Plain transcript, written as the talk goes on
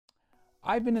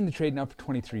I've been in the trade now for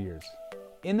 23 years.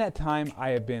 In that time, I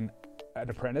have been an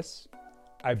apprentice,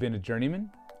 I've been a journeyman,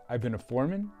 I've been a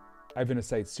foreman, I've been a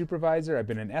site supervisor, I've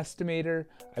been an estimator,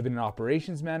 I've been an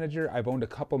operations manager, I've owned a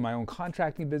couple of my own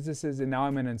contracting businesses, and now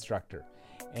I'm an instructor.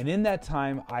 And in that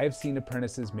time, I have seen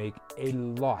apprentices make a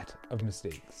lot of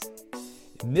mistakes.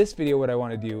 In this video, what I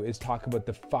want to do is talk about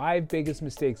the 5 biggest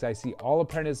mistakes I see all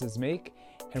apprentices make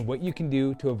and what you can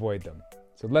do to avoid them.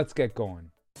 So let's get going.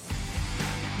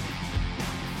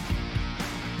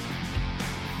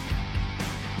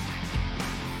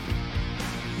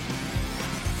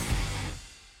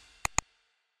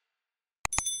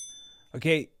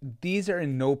 Okay, these are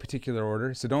in no particular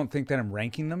order, so don't think that I'm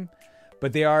ranking them,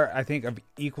 but they are, I think, of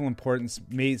equal importance.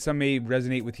 Some may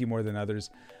resonate with you more than others,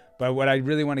 but what I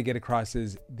really want to get across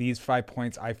is these 5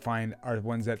 points I find are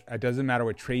ones that it doesn't matter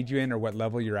what trade you're in or what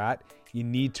level you're at, you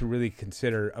need to really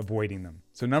consider avoiding them.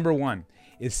 So number 1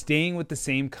 is staying with the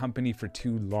same company for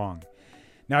too long.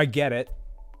 Now I get it.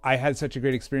 I had such a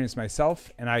great experience myself,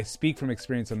 and I speak from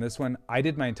experience on this one. I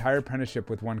did my entire apprenticeship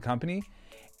with one company,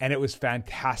 and it was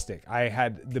fantastic. I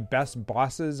had the best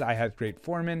bosses. I had great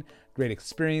foremen, great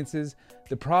experiences.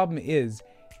 The problem is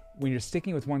when you're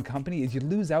sticking with one company is you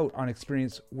lose out on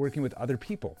experience working with other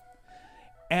people.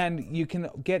 And you can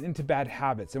get into bad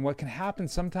habits. And what can happen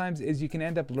sometimes is you can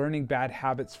end up learning bad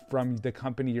habits from the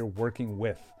company you're working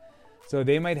with. So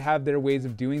they might have their ways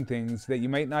of doing things that you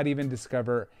might not even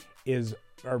discover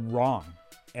are wrong.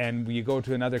 And when you go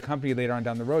to another company later on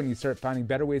down the road and you start finding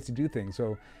better ways to do things.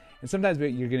 And sometimes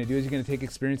what you're going to do is you're going to take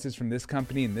experiences from this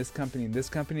company and this company and this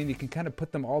company, and you can kind of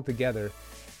put them all together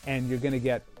and you're going to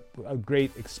get a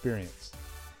great experience.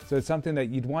 So it's something that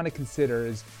you'd want to consider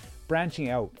is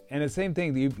branching out. And the same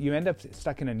thing, you end up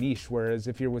stuck in a niche, whereas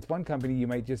if you're with one company, you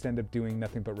might just end up doing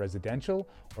nothing but residential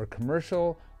or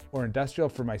commercial or industrial.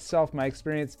 For myself, my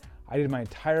experience, I did my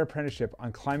entire apprenticeship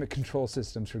on climate control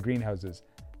systems for greenhouses.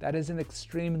 That is an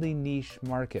extremely niche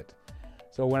market.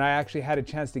 So when I actually had a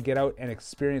chance to get out and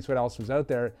experience what else was out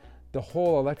there, the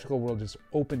whole electrical world just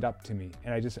opened up to me.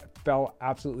 And I just fell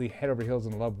absolutely head over heels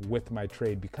in love with my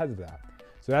trade because of that.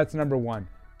 So that's number 1.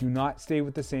 Do not stay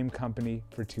with the same company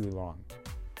for too long.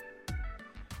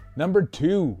 Number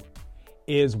 2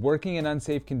 is working in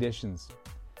unsafe conditions.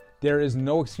 There is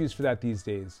no excuse for that these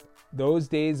days. Those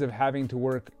days of having to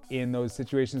work in those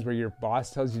situations where your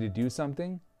boss tells you to do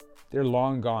something, they're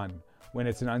long gone when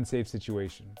it's an unsafe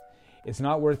situation. It's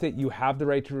not worth it. You have the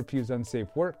right to refuse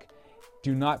unsafe work.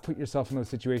 Do not put yourself in those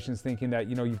situations thinking that,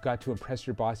 you've got to impress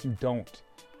your boss. You don't.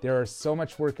 There is so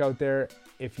much work out there.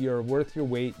 If you're worth your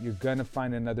weight, you're going to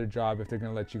find another job if they're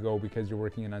going to let you go because you're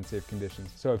working in unsafe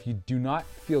conditions. So if you do not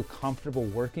feel comfortable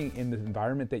working in the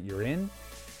environment that you're in,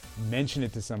 mention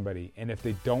it to somebody. And if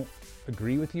they don't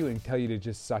agree with you and tell you to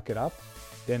just suck it up,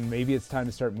 then maybe it's time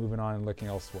to start moving on and looking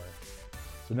elsewhere.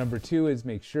 So number 2 is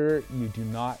make sure you do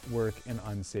not work in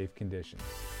unsafe conditions.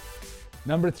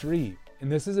 Number 3, and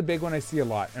this is a big one I see a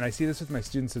lot, and I see this with my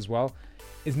students as well,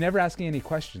 is never asking any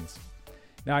questions.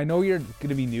 Now I know you're going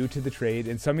to be new to the trade,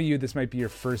 and some of you, this might be your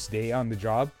first day on the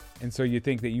job, and so you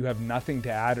think that you have nothing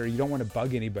to add or you don't want to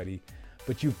bug anybody,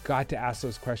 but you've got to ask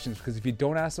those questions, because if you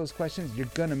don't ask those questions, you're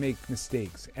going to make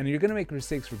mistakes, and you're going to make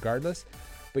mistakes regardless,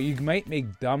 but you might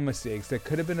make dumb mistakes that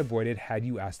could have been avoided had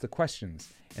you asked the questions.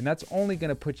 And that's only going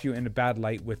to put you in a bad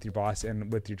light with your boss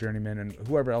and with your journeyman and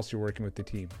whoever else you're working with the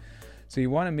team. So you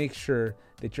want to make sure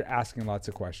that you're asking lots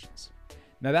of questions.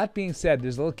 Now that being said,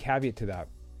 there's a little caveat to that.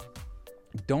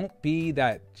 Don't be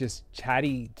that just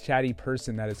chatty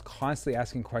person that is constantly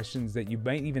asking questions that you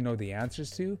might even know the answers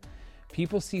to.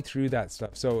 People see through that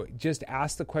stuff. So just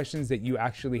ask the questions that you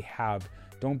actually have.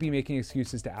 Don't be making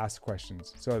excuses to ask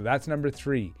questions. So that's number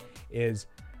 3, is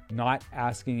not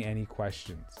asking any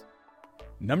questions.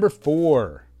 Number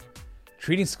 4,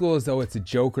 treating school as though it's a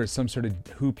joke or some sort of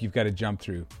hoop you've got to jump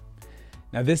through.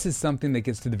 Now this is something that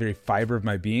gets to the very fiber of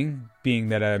my being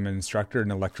that I'm an instructor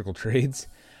in electrical trades.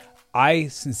 I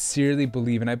sincerely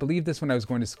believe, and I believe this when I was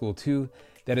going to school too,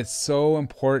 that it's so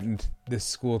important this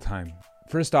school time.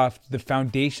 First off, the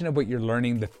foundation of what you're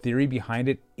learning, the theory behind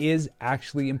it, is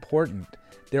actually important.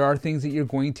 There are things that you're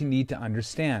going to need to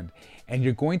understand, and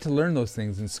you're going to learn those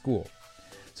things in school.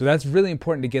 So that's really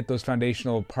important to get those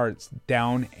foundational parts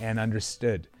down and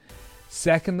understood.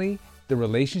 Secondly, the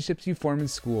relationships you form in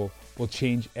school will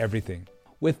change everything.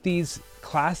 With these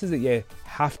classes that you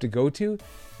have to go to,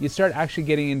 you start actually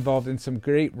getting involved in some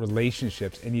great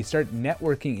relationships, and you start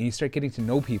networking and you start getting to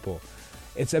know people.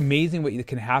 It's amazing what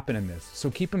can happen in this. So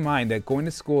keep in mind that going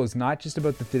to school is not just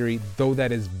about the theory, though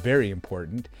that is very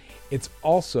important. It's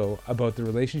also about the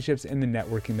relationships and the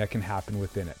networking that can happen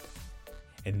within it.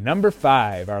 And number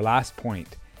 5, our last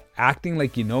point, acting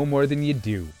like you know more than you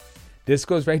do. This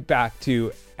goes right back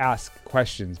to ask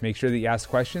questions. Make sure that you ask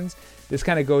questions. This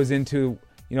kind of goes into,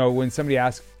 when somebody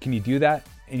asks, can you do that?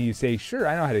 And you say, sure,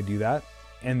 I know how to do that.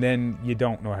 And then you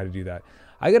don't know how to do that.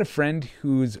 I got a friend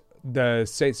who's the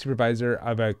site supervisor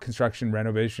of a construction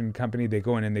renovation company. They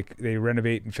go in and they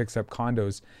renovate and fix up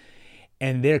condos.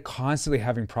 And they're constantly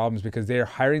having problems because they're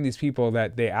hiring these people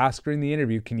that they ask during the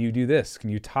interview, can you do this?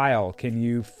 Can you tile? Can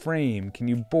you frame? Can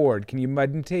you board? Can you mud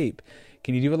and tape?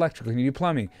 Can you do electrical? Can you do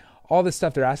plumbing? All this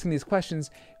stuff, they're asking these questions.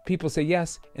 People say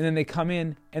yes, and then they come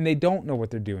in and they don't know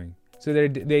what they're doing. So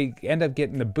they end up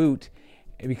getting the boot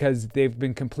because they've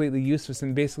been completely useless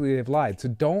and basically they've lied. So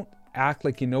don't act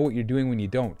like you know what you're doing when you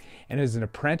don't. And as an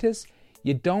apprentice,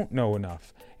 you don't know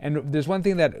enough. And there's one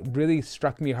thing that really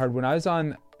struck me hard when I was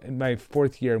in my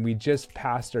 4th year and we just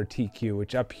passed our TQ,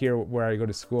 which up here where I go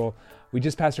to school, we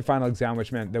just passed our final exam,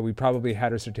 which meant that we probably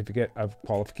had our certificate of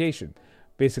qualification,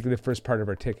 basically the first part of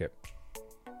our ticket.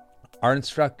 Our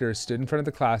instructor stood in front of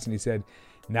the class and he said,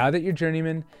 now that you're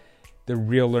journeyman, the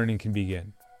real learning can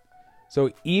begin.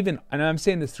 So and I'm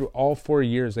saying this through all 4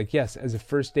 years, like yes, as a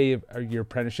first day of your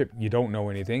apprenticeship, you don't know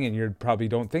anything and you probably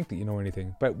don't think that you know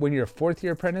anything. But when you're a 4th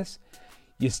year apprentice,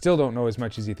 you still don't know as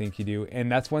much as you think you do.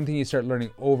 And that's one thing you start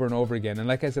learning over and over again. And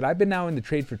like I said, I've been now in the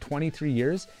trade for 23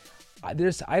 years. I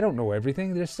don't know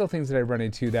everything. There's still things that I run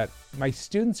into that my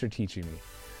students are teaching me.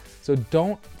 So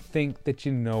don't think that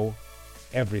you know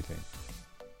everything.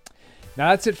 Now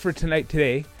that's it for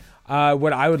today.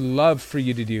 What I would love for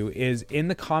you to do is in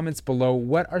the comments below,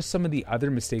 what are some of the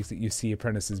other mistakes that you see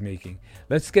apprentices making?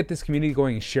 Let's get this community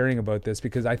going and sharing about this,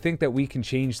 because I think that we can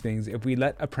change things if we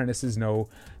let apprentices know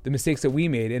the mistakes that we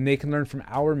made and they can learn from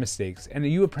our mistakes. And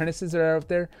you apprentices that are out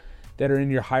there that are in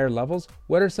your higher levels,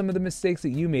 what are some of the mistakes that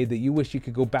you made that you wish you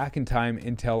could go back in time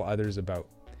and tell others about?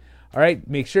 All right,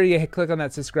 make sure you click on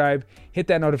that subscribe, hit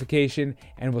that notification,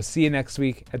 and we'll see you next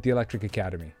week at the Electric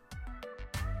Academy.